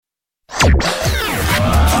Wendy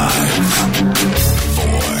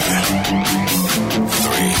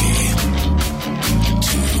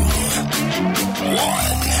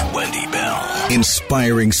Bell.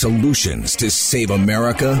 Inspiring solutions to save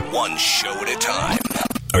America, one show at a time.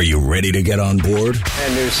 Are you ready to get on board?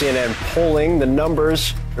 And new CNN polling, the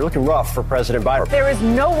numbers, they're looking rough for President Biden. There is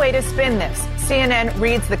no way to spin this. CNN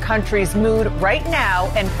reads the country's mood right now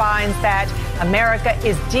and finds that America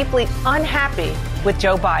is deeply unhappy with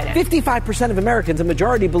Joe Biden. 55% of Americans, a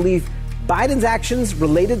majority, believe Biden's actions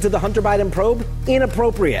related to the Hunter Biden probe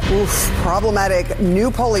inappropriate. Problematic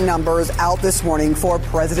new polling numbers out this morning for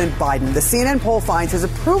President Biden. The CNN poll finds his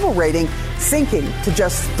approval rating sinking to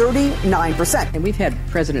just 39%. And we've had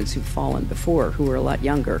presidents who've fallen before who were a lot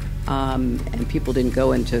younger, and people didn't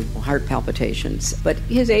go into heart palpitations. But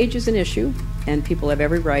his age is an issue, and people have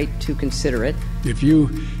every right to consider it. If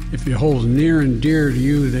it holds near and dear to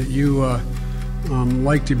you that you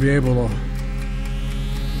like to be able to.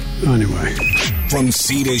 Anyway. From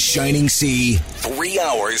sea to shining sea, 3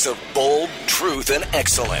 hours of bold truth and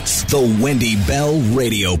excellence. The Wendy Bell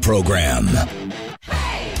Radio Program.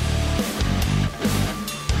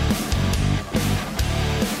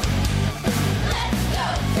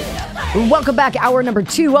 Welcome back. Hour number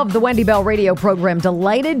 2 of the Wendy Bell Radio Program.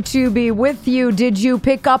 Delighted to be with you. Did you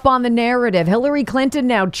pick up on the narrative? Hillary Clinton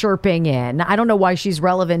now chirping in. I don't know why she's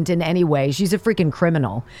relevant in any way. She's a freaking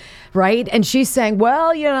criminal, right? And she's saying,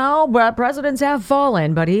 well, you know, presidents have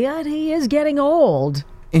fallen, but he is getting old.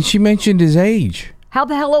 And she mentioned his age. How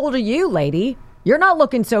the hell old are you, lady? You're not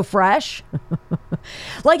looking so fresh.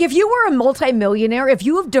 Like, if you were a multimillionaire, if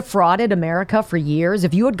you have defrauded America for years,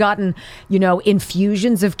 if you had gotten, you know,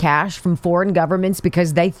 infusions of cash from foreign governments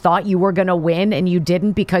because they thought you were going to win and you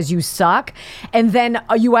didn't because you suck, and then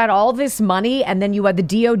you had all this money, and then you had the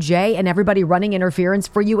DOJ and everybody running interference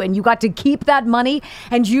for you, and you got to keep that money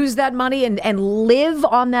and use that money and live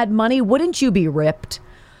on that money, wouldn't you be ripped?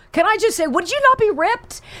 Can I just say, would you not be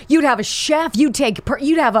ripped? You'd have a chef, you'd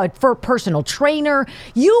have a personal trainer.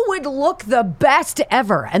 You would look the best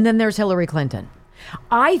ever. And then there's Hillary Clinton.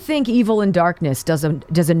 I think evil and darkness does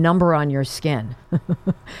a number on your skin.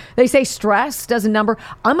 They say stress does a number.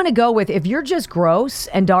 I'm going to go with, if you're just gross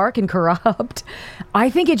and dark and corrupt, I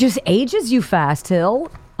think it just ages you fast,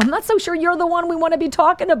 Hill. I'm not so sure you're the one we want to be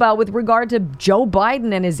talking about with regard to Joe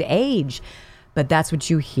Biden and his age. But that's what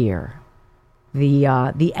you hear.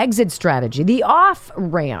 The exit strategy, the off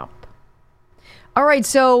ramp. All right,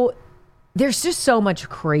 so there's just so much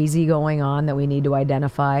crazy going on that we need to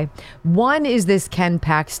identify. One is this Ken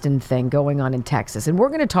Paxton thing going on in Texas, and we're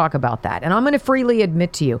going to talk about that. And I'm going to freely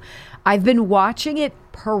admit to you, I've been watching it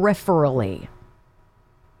peripherally.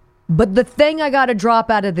 But the thing I got to drop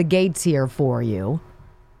out of the gates here for you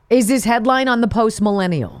is this headline on the Post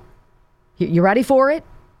Millennial. You ready for it?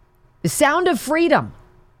 The Sound of Freedom.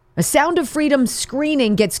 A Sound of Freedom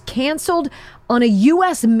screening gets canceled on a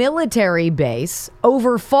U.S. military base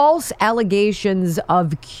over false allegations of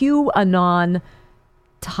QAnon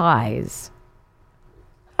ties.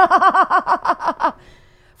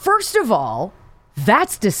 First of all,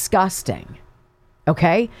 that's disgusting,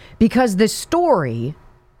 okay? Because the story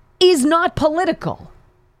is not political.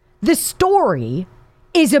 The story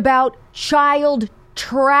is about child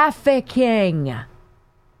trafficking.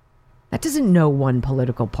 That doesn't know one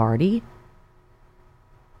political party.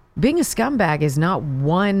 Being a scumbag is not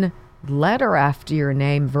one letter after your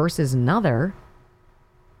name versus another.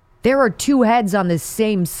 There are two heads on the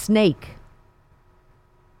same snake.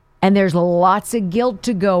 And there's lots of guilt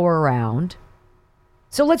to go around.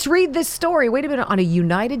 So let's read this story. Wait a minute. On a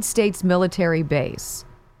United States military base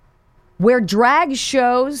where drag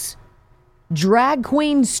shows, drag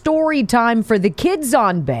queen story time for the kids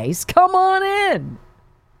on base. Come on in.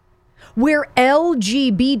 Where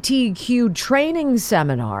LGBTQ training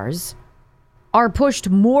seminars are pushed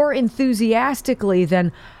more enthusiastically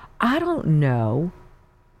than, I don't know,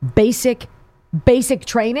 basic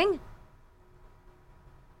training?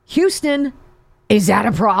 Houston, is that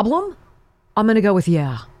a problem? I'm going to go with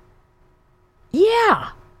yeah. Yeah.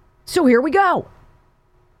 So here we go.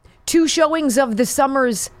 2 showings of the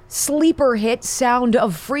summer's sleeper hit Sound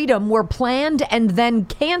of Freedom were planned and then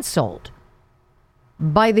canceled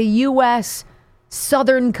by the U.S.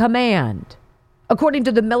 Southern Command. According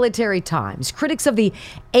to the Military Times, critics of the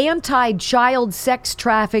anti-child sex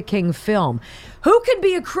trafficking film. Who can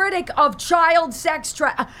be a critic of child sex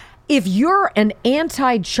trafficking? If you're an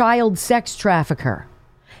anti-child sex trafficker,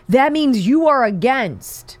 that means you are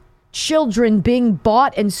against children being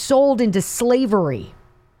bought and sold into slavery.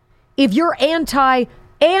 If you're anti,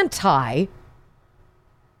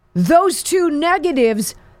 those two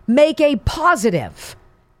negatives make a positive.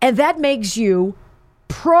 And that makes you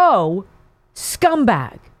pro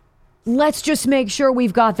scumbag. Let's just make sure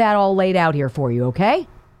we've got that all laid out here for you, okay?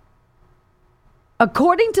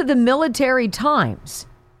 According to the Military Times,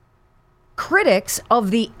 critics of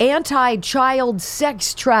the anti-child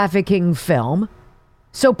sex trafficking film,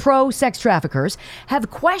 so pro-sex traffickers, have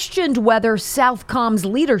questioned whether Southcom's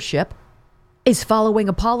leadership is following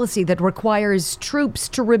a policy that requires troops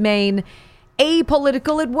to remain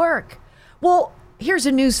apolitical at work. Well, here's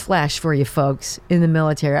a news flash for you folks in the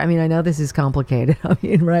military. I mean, I know this is complicated. I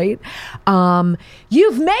mean, right?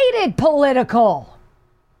 You've made it political.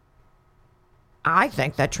 I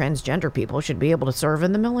think that transgender people should be able to serve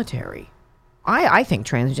in the military. I think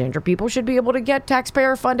transgender people should be able to get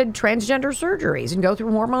taxpayer-funded transgender surgeries and go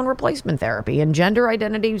through hormone replacement therapy and gender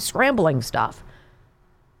identity scrambling stuff.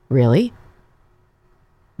 Really?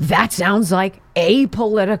 That sounds like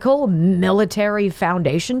apolitical military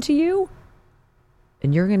foundation to you?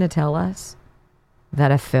 And you're going to tell us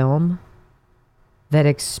that a film that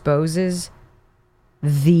exposes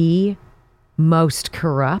the most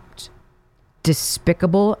corrupt,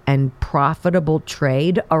 despicable, and profitable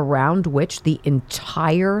trade around which the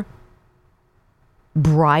entire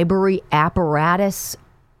bribery apparatus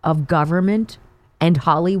of government and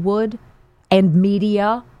Hollywood and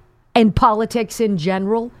media and politics in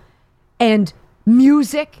general and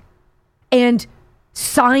music and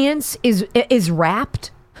science is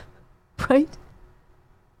wrapped, right?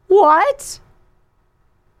 What?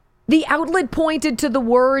 The outlet pointed to the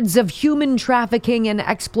words of human trafficking and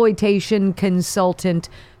exploitation consultant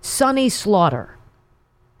Sonny Slaughter,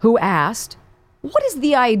 who asked, what is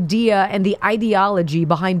the idea and the ideology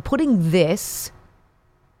behind putting this,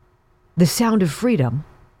 the sound of freedom,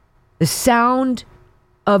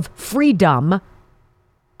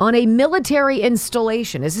 on a military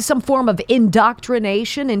installation? Is this some form of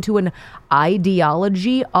indoctrination into an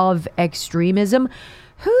ideology of extremism?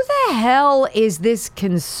 Who the hell is this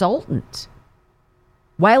consultant?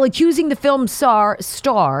 While accusing the film star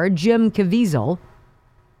Jim Caviezel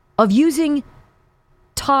of using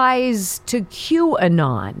ties to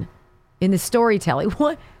QAnon in the storytelling.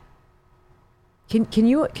 What? Can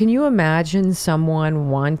you imagine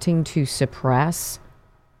someone wanting to suppress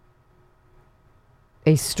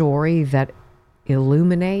a story that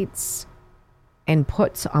illuminates and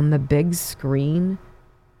puts on the big screen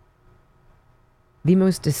the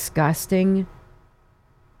most disgusting,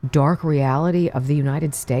 dark reality of the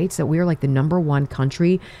United States, that we are like the number one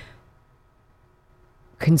country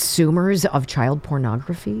consumers of child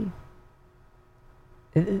pornography?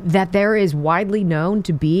 That there is widely known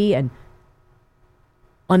to be an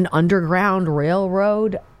underground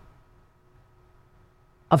railroad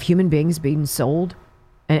of human beings being sold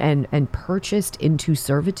and purchased into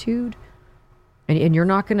servitude, and you're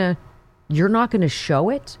not gonna show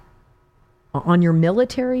it on your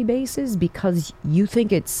military bases because you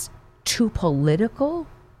think it's too political?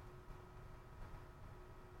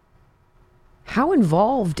 How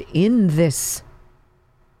involved in this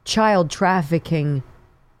child trafficking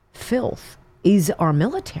filth is our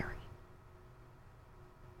military?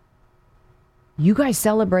 You guys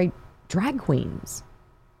celebrate drag queens.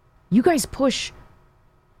 You guys push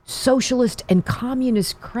socialist and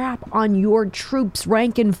communist crap on your troops,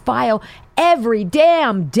 rank and file, every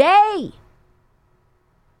damn day.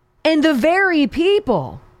 And the very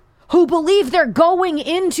people who believe they're going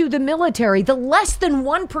into the military, the less than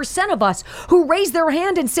 1% of us who raise their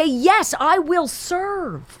hand and say, yes, I will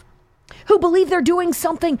serve, who believe they're doing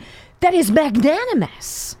something that is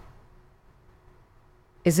magnanimous,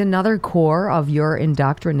 is another core of your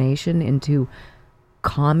indoctrination into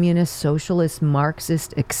communist, socialist,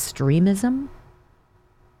 Marxist extremism.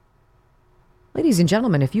 Ladies and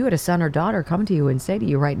gentlemen, if you had a son or daughter come to you and say to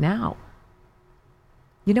you right now,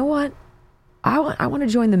 you know what? I want to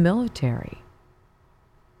join the military.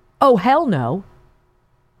 Oh, hell no.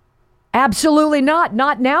 Absolutely not.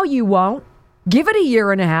 Not now, you won't. Give it a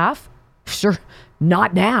year and a half. Sure,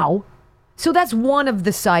 not now. So that's one of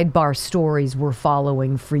the sidebar stories we're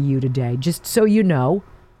following for you today, just so you know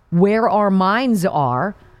where our minds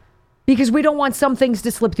are, because we don't want some things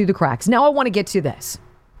to slip through the cracks. Now I want to get to this.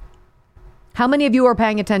 How many of you are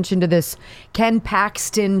paying attention to this Ken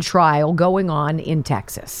Paxton trial going on in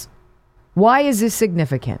Texas? Why is this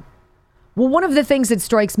significant? Well, one of the things that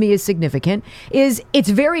strikes me as significant is it's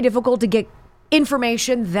very difficult to get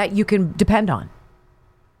information that you can depend on.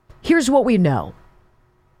 Here's what we know.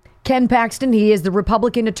 Ken Paxton, he is the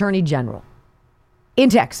Republican Attorney General in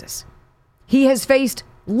Texas. He has faced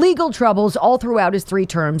legal troubles all throughout his 3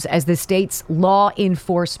 terms as the state's law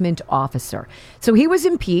enforcement officer. So he was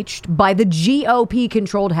impeached by the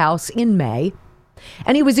GOP-controlled House in May.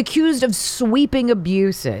 And he was accused of sweeping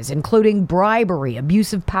abuses, including bribery,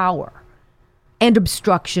 abuse of power, and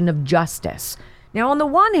obstruction of justice. Now, on the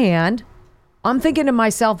one hand, I'm thinking to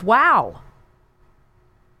myself, wow,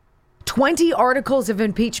 20 articles of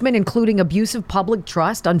impeachment, including abuse of public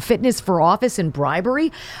trust, unfitness for office, and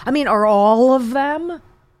bribery. I mean, are all of them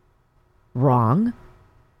wrong?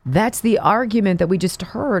 That's the argument that we just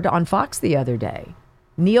heard on Fox the other day.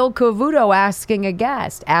 Neil Cavuto asking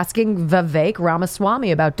Vivek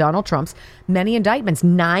Ramaswamy about Donald Trump's many indictments,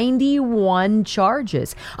 91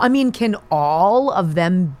 charges. I mean, can all of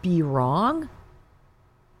them be wrong?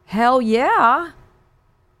 Hell yeah.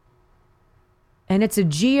 And it's a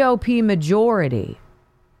GOP majority.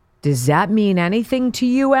 Does that mean anything to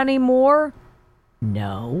you anymore?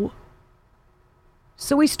 No.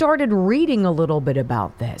 So we started reading a little bit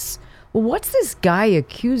about this. Well, what's this guy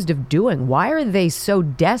accused of doing? Why are they so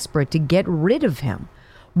desperate to get rid of him?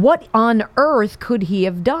 What on earth could he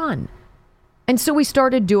have done? And so we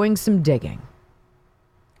started doing some digging.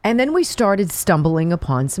 And then we started stumbling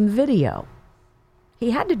upon some video.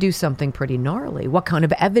 He had to do something pretty gnarly. What kind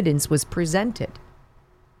of evidence was presented?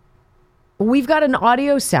 We've got an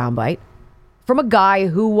audio soundbite from a guy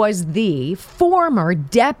who was the former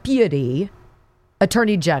deputy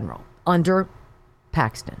attorney general under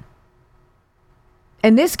Paxton.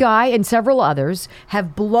 And this guy and several others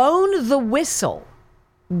have blown the whistle,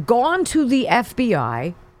 gone to the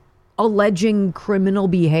FBI, alleging criminal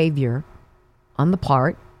behavior on the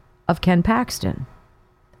part of Ken Paxton.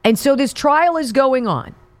 And so this trial is going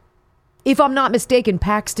on. If I'm not mistaken,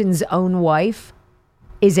 Paxton's own wife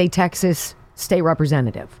is a Texas state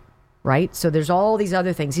representative, right? So there's all these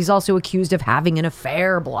other things. He's also accused of having an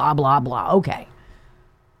affair, blah, blah, blah. Okay.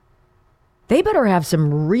 They better have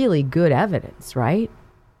some really good evidence, right?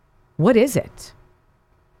 What is it?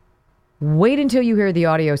 Wait until you hear the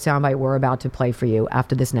audio soundbite we're about to play for you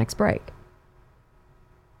after this next break.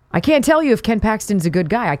 I can't tell you if Ken Paxton's a good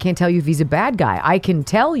guy. I can't tell you if he's a bad guy. I can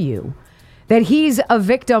tell you that he's a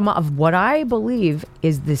victim of what I believe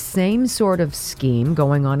is the same sort of scheme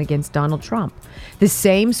going on against Donald Trump. The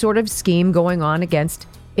same sort of scheme going on against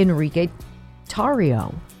Enrique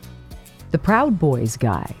Tarrio, the Proud Boys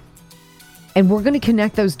guy. And we're going to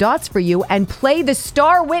connect those dots for you and play the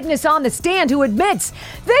star witness on the stand who admits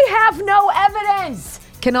they have no evidence.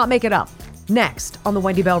 Cannot make it up. Next on the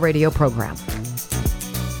Wendy Bell radio program.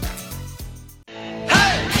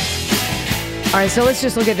 All right, so let's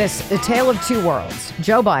just look at this. The tale of two worlds.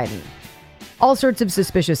 Joe Biden. All sorts of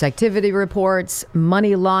suspicious activity reports,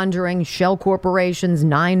 money laundering, shell corporations,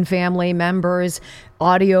 9 family members,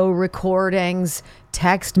 audio recordings,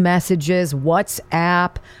 text messages,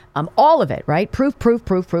 WhatsApp, all of it, right? Proof.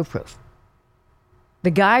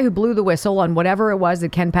 The guy who blew the whistle on whatever it was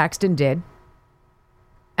that Ken Paxton did.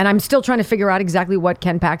 And I'm still trying to figure out exactly what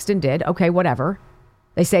Ken Paxton did. Okay, whatever.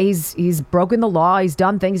 They say he's broken the law. He's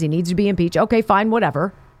done things. He needs to be impeached. Okay, fine,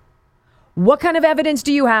 whatever. What kind of evidence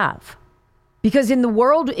do you have? Because in the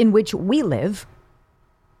world in which we live,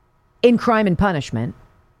 in crime and punishment,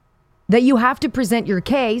 that you have to present your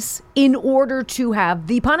case in order to have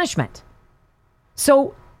the punishment.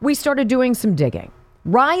 So we started doing some digging.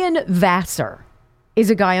 Ryan Vassar is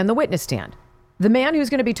a guy on the witness stand. The man who's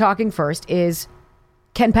going to be talking first is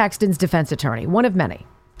Ken Paxton's defense attorney, one of many.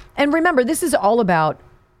 And remember, this is all about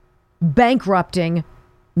bankrupting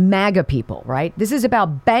MAGA people, right? This is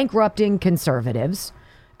about bankrupting conservatives.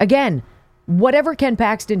 Again, whatever Ken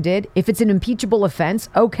Paxton did, if it's an impeachable offense,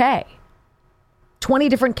 okay. 20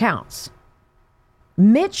 different counts.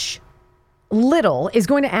 Mitch Little is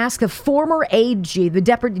going to ask the former AG, the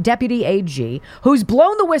deputy AG, who's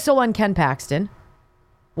blown the whistle on Ken Paxton,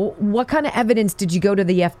 well, what kind of evidence did you go to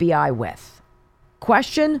the FBI with?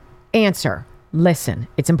 Question, answer. Listen,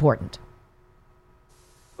 it's important.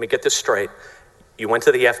 Let me get this straight. You went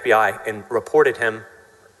to the FBI and reported him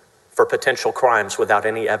for potential crimes without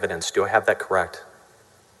any evidence. Do I have that correct?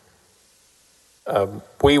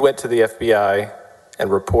 We went to the FBI and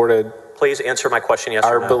reported... Please answer my question, yes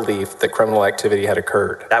or no. Our belief that criminal activity had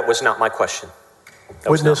occurred. That was not my question.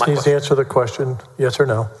 Witness needs to answer the question, yes or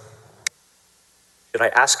no. Did I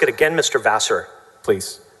ask it again, Mr. Vassar?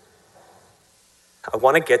 Please. I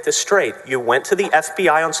want to get this straight. You went to the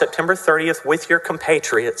FBI on September 30th with your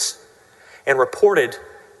compatriots and reported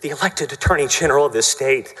the elected attorney general of this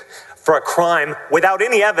state for a crime without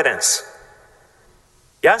any evidence.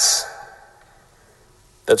 Yes?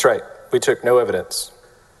 That's right. We took no evidence.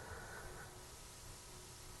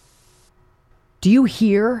 Do you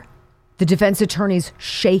hear The defense attorney's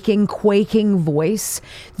shaking, quaking voice,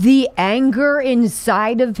 the anger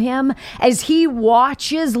inside of him as he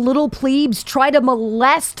watches little plebes try to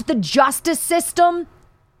molest the justice system.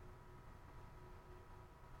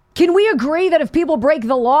 Can we agree that if people break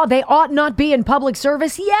the law, they ought not be in public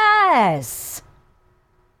service? Yes.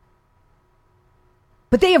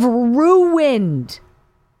 But they have ruined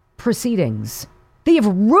proceedings. They have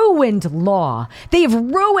ruined law. They have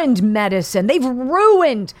ruined medicine. They've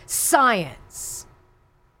ruined science.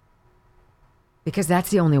 Because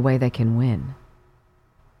that's the only way they can win.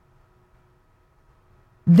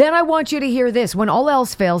 Then I want you to hear this. When all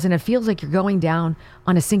else fails and it feels like you're going down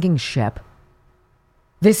on a sinking ship,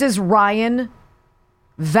 this is Ryan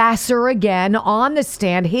Vassar again on the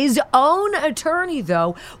stand. His own attorney,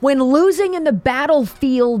 though, when losing in the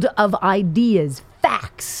battlefield of ideas,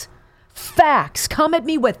 facts. Facts. Come at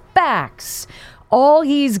me with facts. All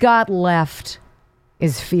he's got left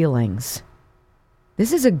is feelings.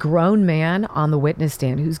 This is a grown man on the witness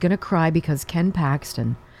stand who's going to cry because Ken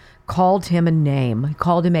Paxton called him a name. He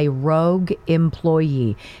called him a rogue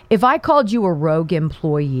employee. If I called you a rogue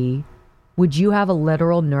employee, would you have a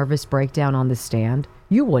literal nervous breakdown on the stand?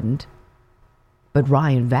 You wouldn't. But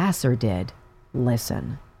Ryan Vassar did.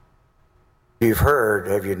 Listen. You've heard,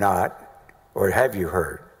 have you not? Or have you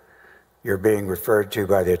heard? You're being referred to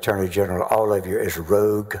by the Attorney General, all of you, as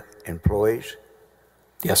rogue employees?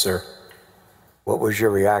 Yes, sir. What was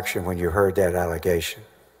your reaction when you heard that allegation?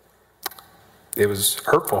 It was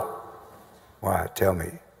hurtful. Why? Tell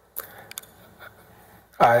me.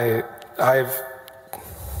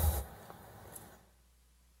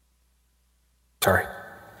 Sorry.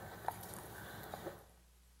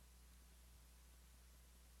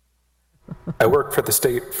 I worked for the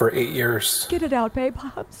state for 8 years. Get it out, babe.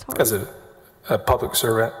 I'm sorry. As a public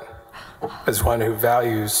servant, as one who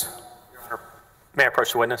values. Your Honor, may I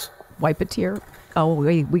approach the witness? Wipe a tear. Oh,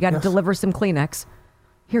 we got to deliver some Kleenex.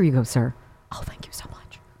 Here you go, sir. Oh, thank you so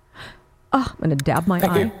much. Oh, I'm going to dab my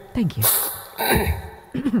eye. Thank you.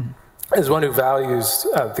 As one who values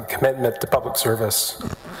the commitment to public service,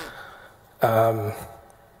 to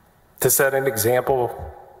set an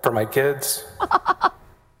example for my kids.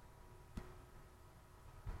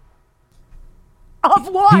 Of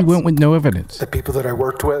what? He went with no evidence. The people that I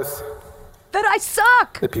worked with. That I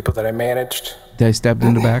suck. The people that I managed. That I stabbed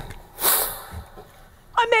in the back.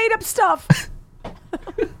 I made up stuff.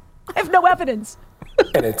 I have no evidence.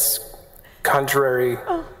 And it's contrary.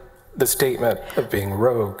 The statement of being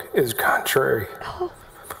rogue is contrary.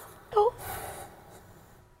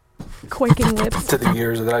 Quaking lips. To the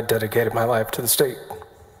years that I dedicated my life to the state.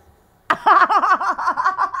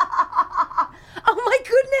 Oh my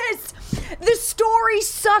goodness! The story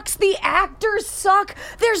sucks. The actors suck.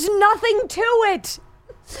 There's nothing to it.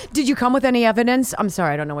 Did you come with any evidence? I'm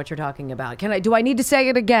sorry, I don't know what you're talking about. Do I need to say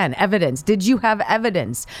it again? Evidence. Did you have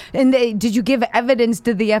evidence? And did you give evidence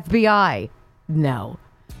to the FBI? No.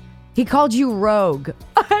 He called you rogue.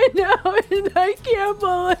 I know, and I can't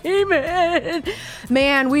believe it.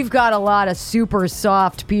 Man, we've got a lot of super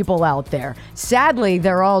soft people out there. Sadly,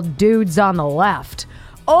 they're all dudes on the left.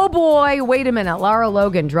 Oh boy, wait a minute. Lara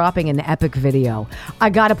Logan dropping an epic video.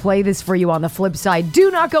 I gotta play this for you on the flip side.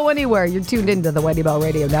 Do not go anywhere. You're tuned into the Wendy Bell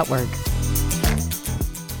Radio Network.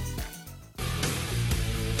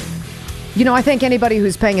 You know, I think anybody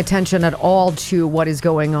who's paying attention at all to what is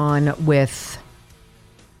going on with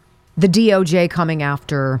the DOJ coming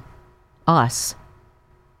after us.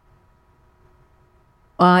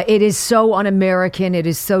 It is so un-American. It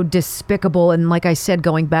is so despicable. And like I said,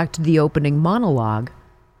 going back to the opening monologue,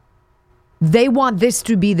 they want this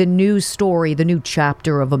to be the new story, the new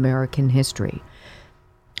chapter of American history.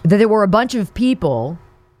 That there were a bunch of people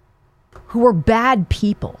who were bad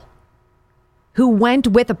people who went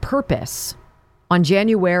with a purpose on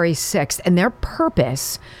January 6th, and their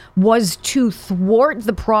purpose was to thwart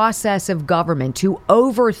the process of government, to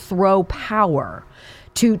overthrow power,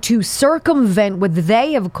 to circumvent what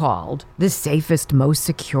they have called the safest, most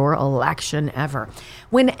secure election ever.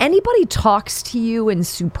 When anybody talks to you in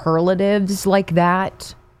superlatives like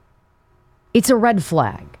that, it's a red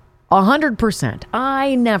flag. 100%.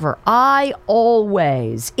 I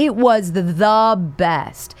always. It was the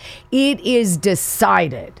best. It is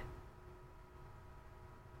decided.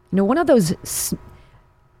 You know, one of those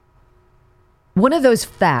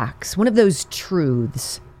facts, one of those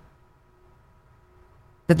truths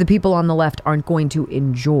that the people on the left aren't going to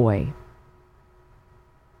enjoy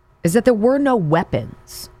is that there were no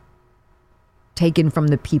weapons taken from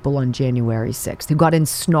the people on January 6th who got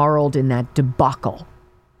ensnarled in that debacle.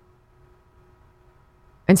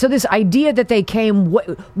 And so this idea that they came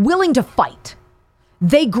willing to fight,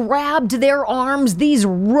 They grabbed their arms, these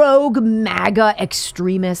rogue MAGA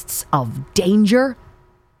extremists of danger.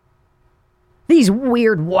 These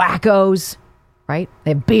weird wackos, right?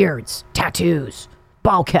 They have beards, tattoos,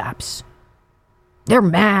 ball caps. They're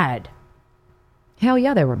mad. Hell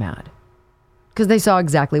yeah, they were mad. Because they saw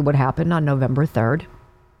exactly what happened on November 3rd.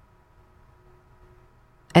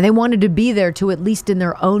 And they wanted to be there to, at least in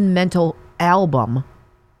their own mental album,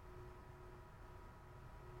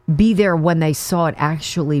 be there when they saw it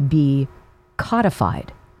actually be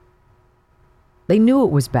codified. They knew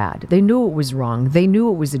it was bad. They knew it was wrong. They knew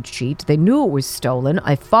it was a cheat. They knew it was stolen.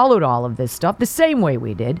 I followed all of this stuff the same way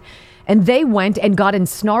we did. And they went and got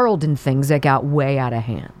ensnarled in things that got way out of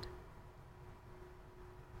hand.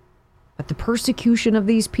 But the persecution of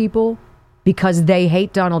these people, because they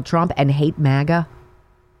hate Donald Trump and hate MAGA,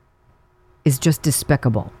 is just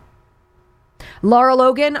despicable. Lara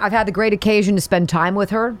Logan, I've had the great occasion to spend time with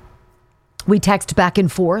her. We text back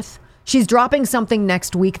and forth. She's dropping something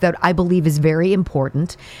next week that I believe is very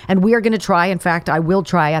important. And we are going to try, in fact, I will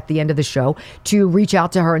try at the end of the show to reach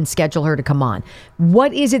out to her and schedule her to come on.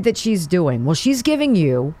 What is it that she's doing? Well, she's giving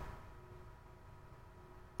you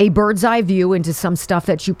a bird's eye view into some stuff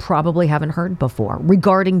that you probably haven't heard before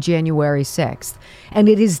regarding January 6th. And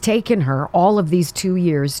it has taken her all of these 2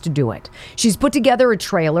 years to do it. She's put together a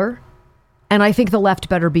trailer, and I think the left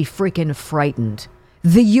better be freaking frightened.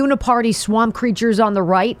 The uniparty swamp creatures on the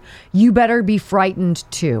right, you better be frightened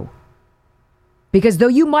too. Because though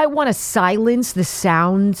you might want to silence the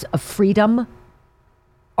sounds of freedom,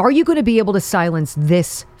 are you going to be able to silence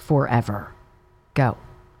this forever? Go.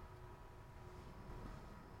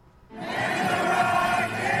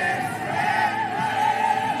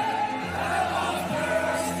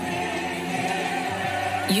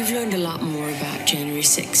 You've learned a lot more about January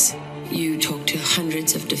 6th. You talked to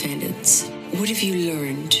hundreds of defendants. What have you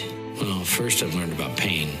learned? Well, first I've learned about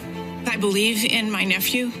pain. I believe in my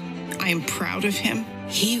nephew. I am proud of him.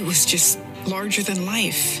 He was just larger than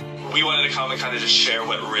life. We wanted to come and kind of just share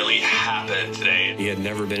what really happened today. He had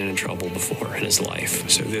never been in trouble before in his life,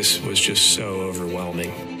 so this was just so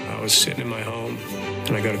overwhelming. I was sitting in my home,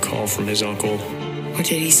 and I got a call from his uncle. What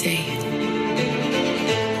did he say?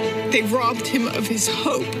 They robbed him of his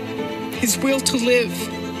hope, his will to live.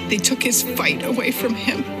 They took his fight away from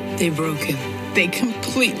him. They broke him. They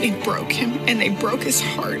completely broke him, and they broke his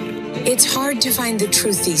heart. It's hard to find the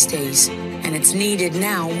truth these days, and it's needed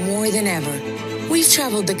now more than ever. We've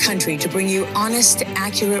traveled the country to bring you honest,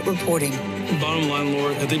 accurate reporting. Bottom line,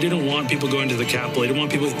 Laura, if they didn't want people going to the Capitol, they didn't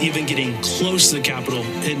want people even getting close to the Capitol,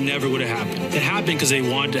 it never would have happened. It happened because they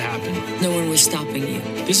wanted to happen. No one was stopping you.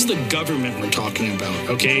 This is the government we're talking about,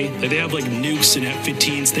 okay? Like they have like nukes and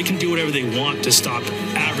F-15s. They can do whatever they want to stop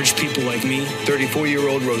average people like me.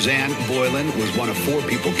 34-year-old Roseanne Boylan was one of 4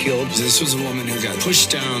 people killed. This was a woman who got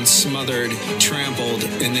pushed down, smothered, trampled,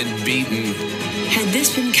 and then beaten. Had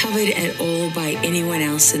this been covered at all by anyone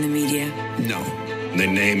else in the media? No. They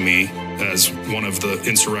named me as one of the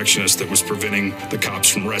insurrectionists that was preventing the cops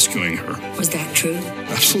from rescuing her. Was that true?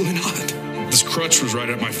 Absolutely not. This crutch was right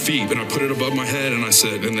at my feet, and I put it above my head, and I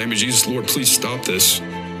said, in the name of Jesus, Lord, please stop this.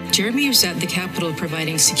 Jeremy was at the Capitol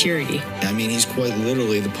providing security. I mean, he's quite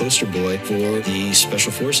literally the poster boy for the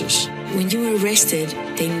Special Forces. When you were arrested,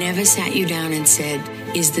 they never sat you down and said,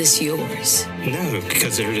 is this yours? No,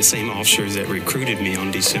 because they're the same officers that recruited me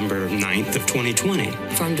on December 9th of 2020.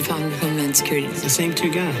 From Department of Homeland Security. The same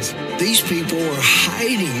 2 guys. These people are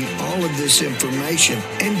hiding all of this information,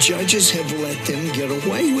 and judges have let them get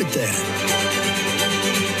away with that.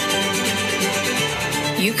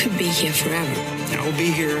 You could be here forever. I will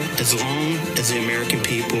be here as long as the American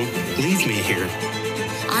people leave me here.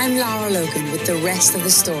 I'm Lara Logan with the rest of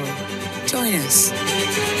the story. Join us.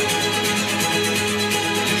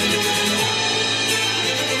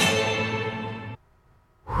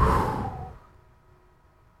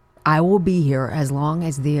 I will be here as long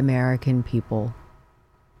as the American people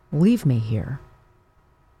leave me here.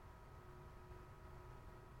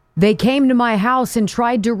 They came to my house and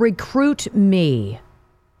tried to recruit me.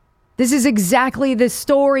 This is exactly the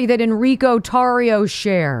story that Enrico Tarrio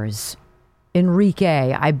shares.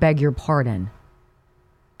 Enrique, I beg your pardon.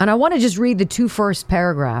 And I want to just read the 2 first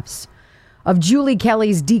paragraphs of Julie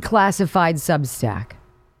Kelly's declassified Substack.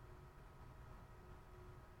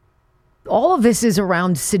 All of this is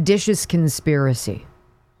around seditious conspiracy.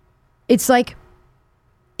 It's like,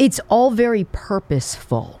 it's all very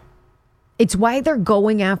purposeful. It's why they're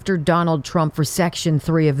going after Donald Trump for Section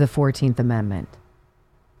 3 of the 14th Amendment.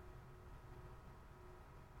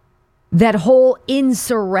 That whole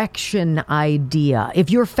insurrection idea, if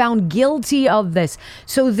you're found guilty of this,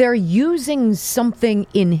 so they're using something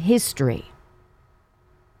in history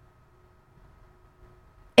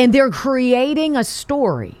And they're creating a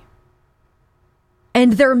story.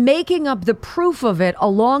 And they're making up the proof of it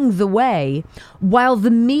along the way while the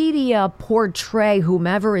media portray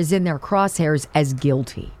whomever is in their crosshairs as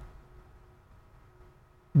guilty.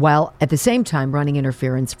 While at the same time running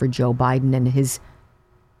interference for Joe Biden and his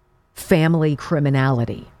family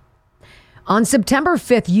criminality. On September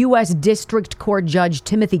 5th, U.S. District Court Judge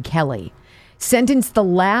Timothy Kelly sentenced the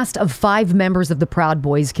last of 5 members of the Proud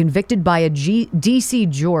Boys convicted by a D.C.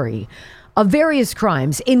 jury of various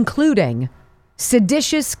crimes, including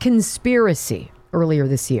seditious conspiracy earlier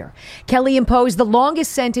this year. Kelly imposed the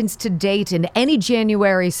longest sentence to date in any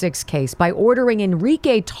January 6 case by ordering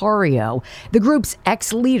Enrique Tarrio, the group's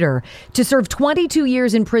ex-leader, to serve 22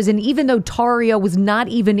 years in prison, even though Tarrio was not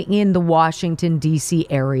even in the Washington, D.C.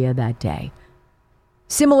 area that day.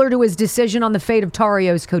 Similar to his decision on the fate of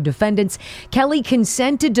Tarrio's co-defendants, Kelly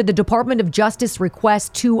consented to the Department of Justice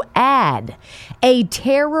request to add a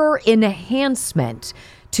terror enhancement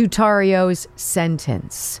to Tarrio's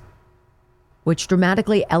sentence, which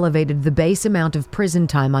dramatically elevated the base amount of prison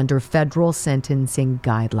time under federal sentencing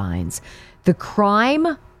guidelines. The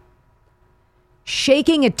crime?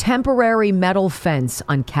 Shaking a temporary metal fence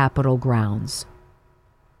on Capitol grounds.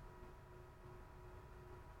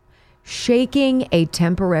 Shaking a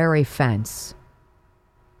temporary fence.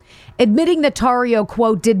 Admitting that Tarrio,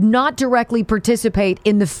 quote, did not directly participate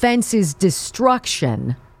in the fence's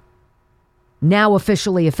destruction, now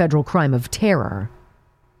officially a federal crime of terror,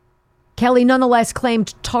 Kelly nonetheless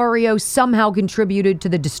claimed Tarrio somehow contributed to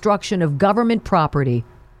the destruction of government property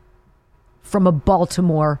from a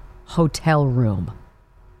Baltimore hotel room.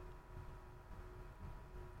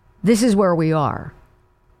 This is where we are.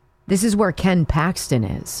 This is where Ken Paxton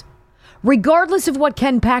is. Regardless of what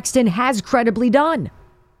Ken Paxton has credibly done.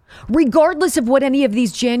 Regardless of what any of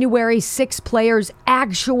these January 6 players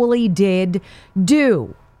actually did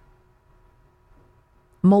do.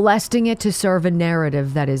 Molesting it to serve a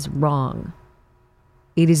narrative that is wrong.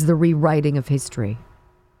 It is the rewriting of history.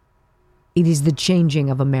 It is the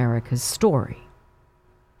changing of America's story.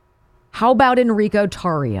 How about Enrique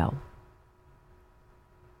Tarrio?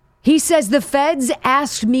 He says the feds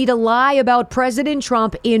asked me to lie about President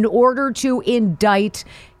Trump in order to indict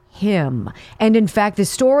him. And in fact, the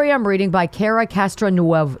story I'm reading by Cara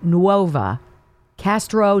Castronuova,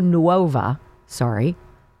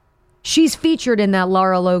 she's featured in that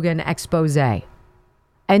Lara Logan expose.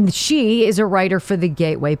 And she is a writer for the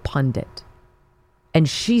Gateway Pundit. And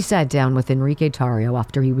she sat down with Enrique Tarrio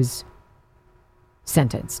after he was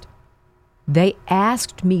sentenced. They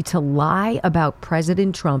asked me to lie about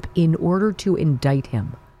President Trump in order to indict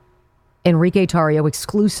him. Enrique Tarrio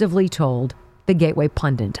exclusively told the Gateway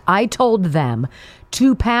Pundit, I told them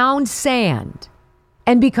to pound sand.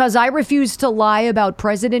 And because I refused to lie about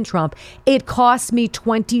President Trump, it cost me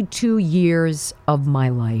 22 years of my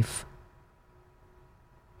life.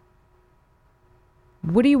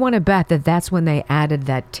 What do you want to bet that that's when they added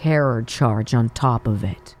that terror charge on top of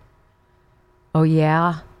it? Oh,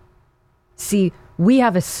 yeah? See, we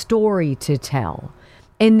have a story to tell.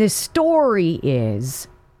 And the story is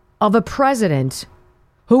of a president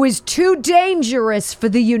who is too dangerous for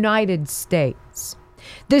the United States.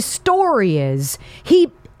 The story is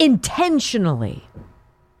he intentionally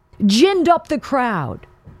ginned up the crowd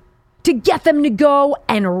to get them to go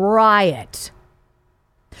and riot,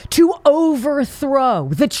 to overthrow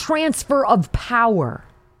the transfer of power.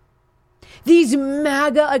 These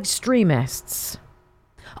MAGA extremists,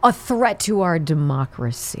 a threat to our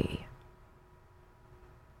democracy.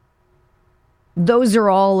 Those are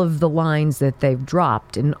all of the lines that they've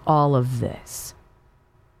dropped in all of this.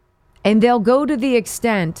 And they'll go to the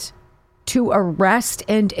extent to arrest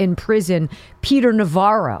and imprison Peter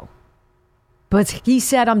Navarro. But he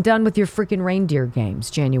said, I'm done with your freaking reindeer games,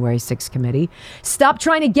 January 6th committee. Stop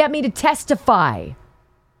trying to get me to testify.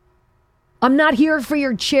 I'm not here for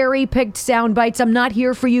your cherry-picked sound bites. I'm not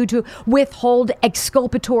here for you to withhold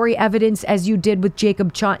exculpatory evidence as you did with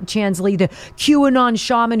Jacob Chansley, the QAnon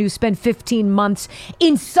shaman who spent 15 months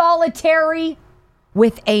in solitary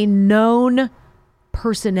with a known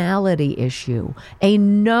personality issue, a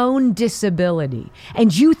known disability,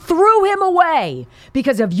 and you threw him away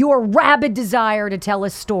because of your rabid desire to tell a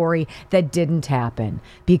story that didn't happen,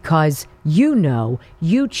 because you know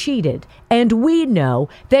you cheated, and we know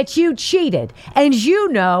that you cheated, and you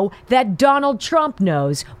know that Donald Trump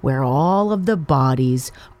knows where all of the bodies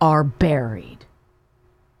are buried.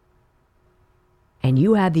 And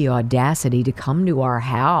you had the audacity to come to our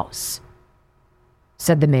house,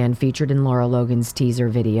 said the man featured in Lara Logan's teaser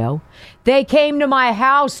video. They came to my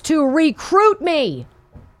house to recruit me.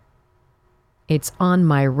 It's on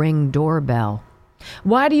my Ring doorbell.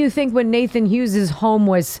 Why do you think when Nathan Hughes' home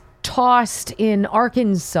was tossed in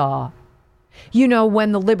Arkansas,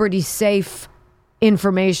 when the Liberty Safe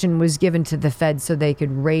information was given to the Fed so they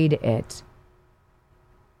could raid it,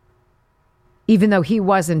 even though he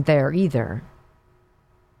wasn't there either?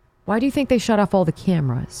 Why do you think they shut off all the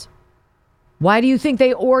cameras? Why do you think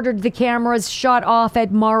they ordered the cameras shut off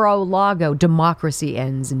at Mar-a-Lago? Democracy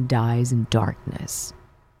ends and dies in darkness.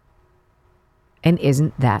 And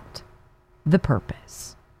isn't that the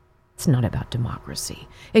purpose? It's not about democracy.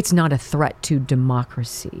 It's not a threat to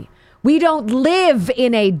democracy. We don't live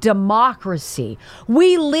in a democracy.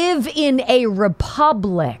 We live in a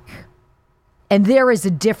republic. And there is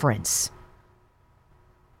a difference.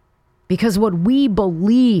 Because what we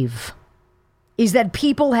believe is that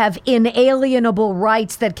people have inalienable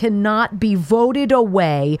rights that cannot be voted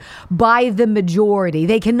away by the majority.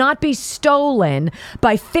 They cannot be stolen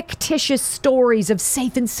by fictitious stories of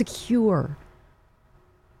safe and secure.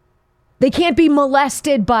 They can't be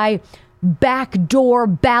molested by backdoor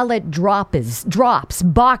ballot drops,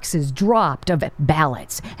 boxes dropped of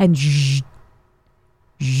ballots and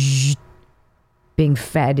being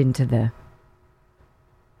fed into the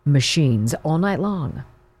machines all night long.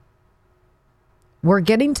 We're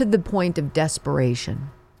getting to the point of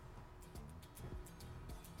desperation.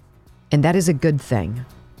 And that is a good thing.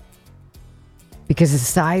 Because the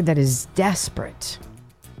side that is desperate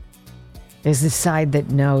is the side that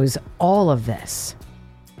knows all of this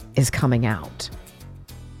is coming out.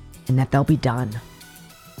 And that they'll be done.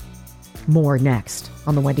 More next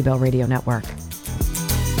on the Wendy Bell Radio Network.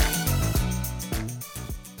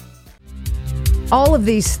 All of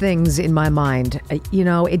these things in my mind,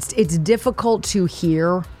 it's difficult to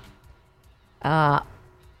hear.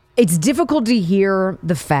 It's difficult to hear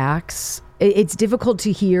the facts. It's difficult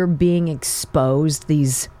to hear being exposed,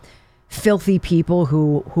 these filthy people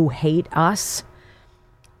who hate us.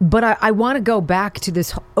 But I want to go back to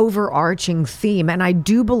this overarching theme. And I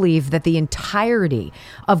do believe that the entirety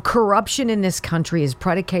of corruption in this country is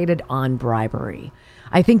predicated on bribery.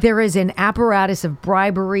 I think there is an apparatus of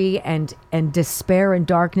bribery and despair and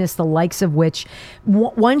darkness, the likes of which,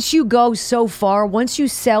 once you go so far, once you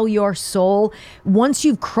sell your soul, once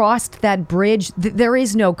you've crossed that bridge, there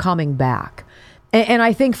is no coming back. And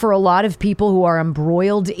I think for a lot of people who are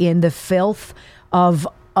embroiled in the filth of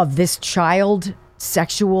this child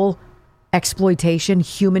sexual exploitation,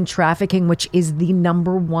 human trafficking, which is the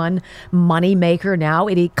number one money maker now,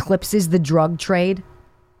 it eclipses the drug trade.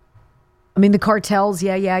 I mean, the cartels,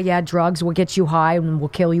 yeah, drugs will get you high and will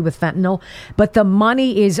kill you with fentanyl. But the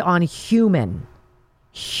money is on human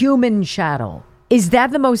chattel. Is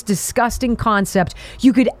that the most disgusting concept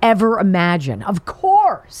you could ever imagine? Of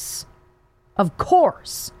course.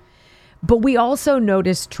 But we also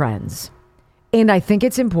notice trends. And I think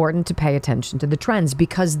it's important to pay attention to the trends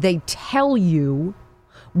because they tell you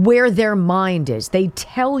where their mind is. They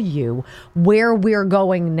tell you where we're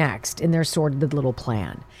going next in their sordid little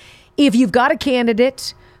plan. If you've got a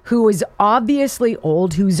candidate who is obviously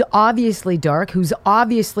old, who's obviously dark, who's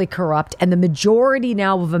obviously corrupt, and the majority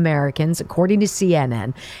now of Americans, according to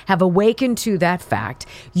CNN, have awakened to that fact,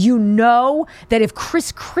 you know that if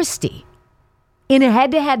Chris Christie, in a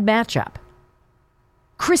head-to-head matchup,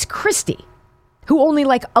 Chris Christie, who only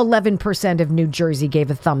like 11% of New Jersey gave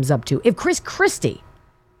a thumbs up to, if Chris Christie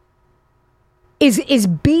is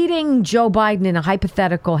beating Joe Biden in a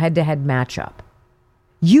hypothetical head-to-head matchup,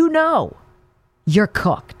 you know you're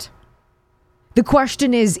cooked. The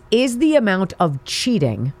question is the amount of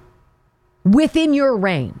cheating within your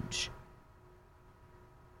range?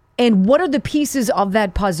 And what are the pieces of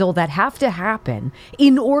that puzzle that have to happen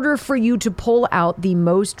in order for you to pull out the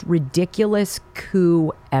most ridiculous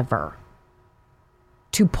coup ever?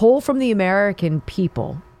 To pull from the American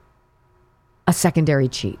people a secondary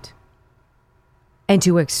cheat. And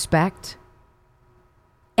to expect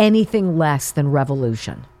anything less than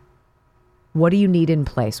revolution. What do you need in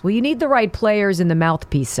place? Well, you need the right players in the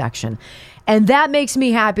mouthpiece section. And that makes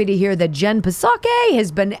me happy to hear that Jen Psaki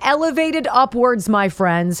has been elevated upwards, my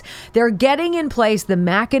friends. They're getting in place the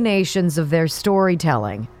machinations of their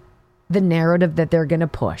storytelling, the narrative that they're going to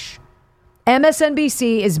push.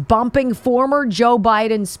 MSNBC is bumping former Joe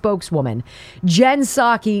Biden spokeswoman Jen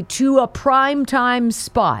Psaki to a primetime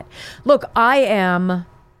spot. Look, I am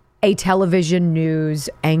a television news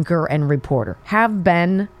anchor and reporter. Have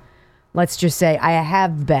been. Let's just say I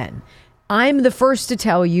have been. I'm the first to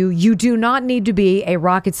tell you, you do not need to be a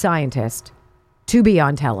rocket scientist to be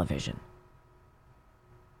on television.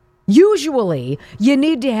 Usually, you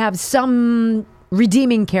need to have some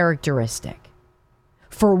redeeming characteristic.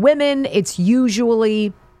 For women, it's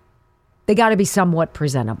usually, they got to be somewhat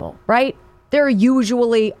presentable, right? They're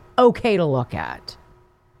usually okay to look at.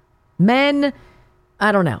 Men,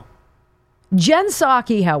 I don't know. Jen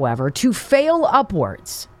Psaki, however, to fail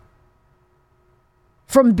upwards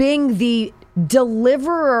from being the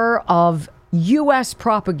deliverer of U.S.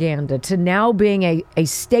 propaganda to now being a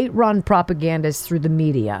state-run propagandist through the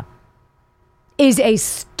media is a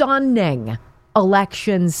stunning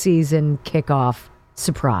election season kickoff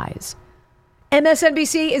surprise.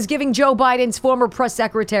 MSNBC is giving Joe Biden's former press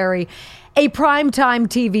secretary a primetime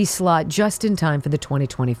TV slot just in time for the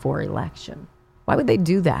 2024 election. Why would they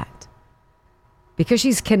do that? Because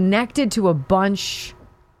she's connected to a bunch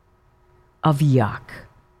of yuck.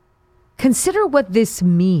 Consider what this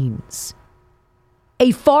means.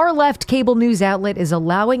 A far-left cable news outlet is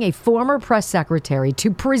allowing a former press secretary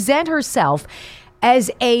to present herself as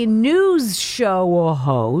a news show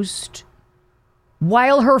host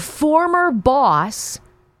while her former boss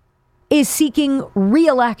is seeking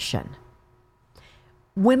re-election.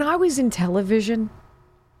 When I was in television,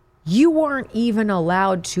 you weren't even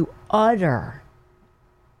allowed to utter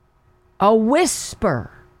a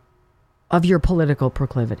whisper of your political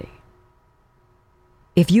proclivity.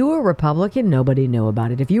 If you were Republican, nobody knew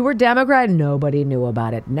about it. If you were Democrat, nobody knew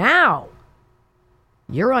about it. Now,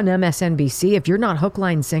 you're on MSNBC. If you're not hook,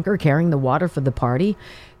 line, sinker carrying the water for the party,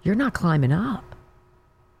 you're not climbing up.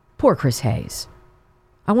 Poor Chris Hayes.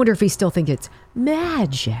 I wonder if he still thinks it's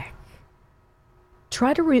magic.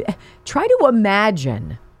 Try to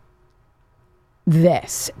imagine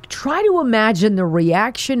this. Try to imagine the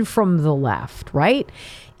reaction from the left, right?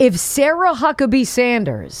 If Sarah Huckabee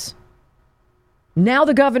Sanders, now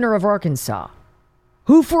the governor of Arkansas,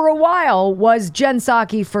 who for a while was Jen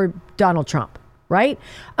Psaki for Donald Trump, right?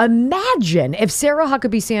 Imagine if Sarah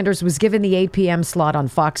Huckabee Sanders was given the 8 p.m. slot on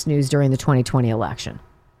Fox News during the 2020 election.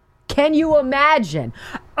 Can you imagine?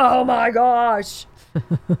 Oh my gosh.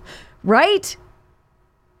 Right?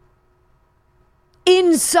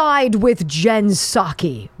 Inside with Jen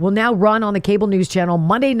Psaki will now run on the cable news channel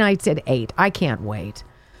Monday nights at 8. I can't wait.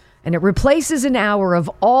 And it replaces an hour of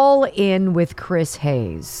All In with Chris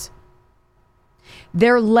Hayes.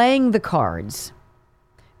 They're laying the cards.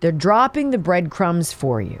 They're dropping the breadcrumbs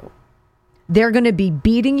for you. They're going to be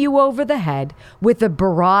beating you over the head with a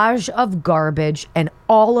barrage of garbage, and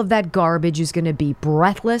all of that garbage is going to be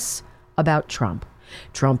breathless about Trump.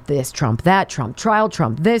 Trump this, Trump that, Trump trial,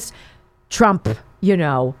 Trump this, Trump,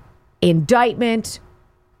 indictment,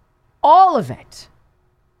 all of it.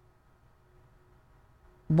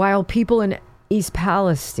 While people in East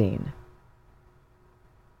Palestine,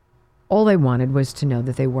 all they wanted was to know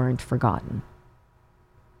that they weren't forgotten.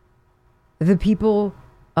 The people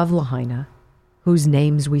of Lahaina, whose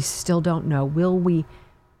names we still don't know, will we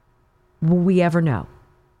ever know?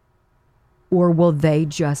 Or will they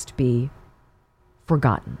just be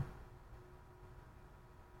forgotten?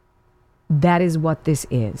 That is what this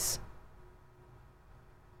is.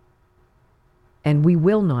 And we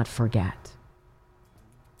will not forget.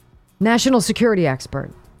 National security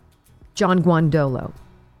expert John Guandolo.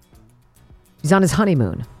 He's on his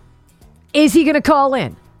honeymoon. Is he going to call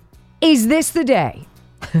in? Is this the day?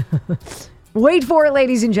 Wait for it,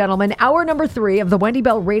 ladies and gentlemen. Hour number 3 of the Wendy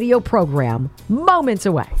Bell radio program, moments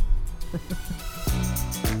away.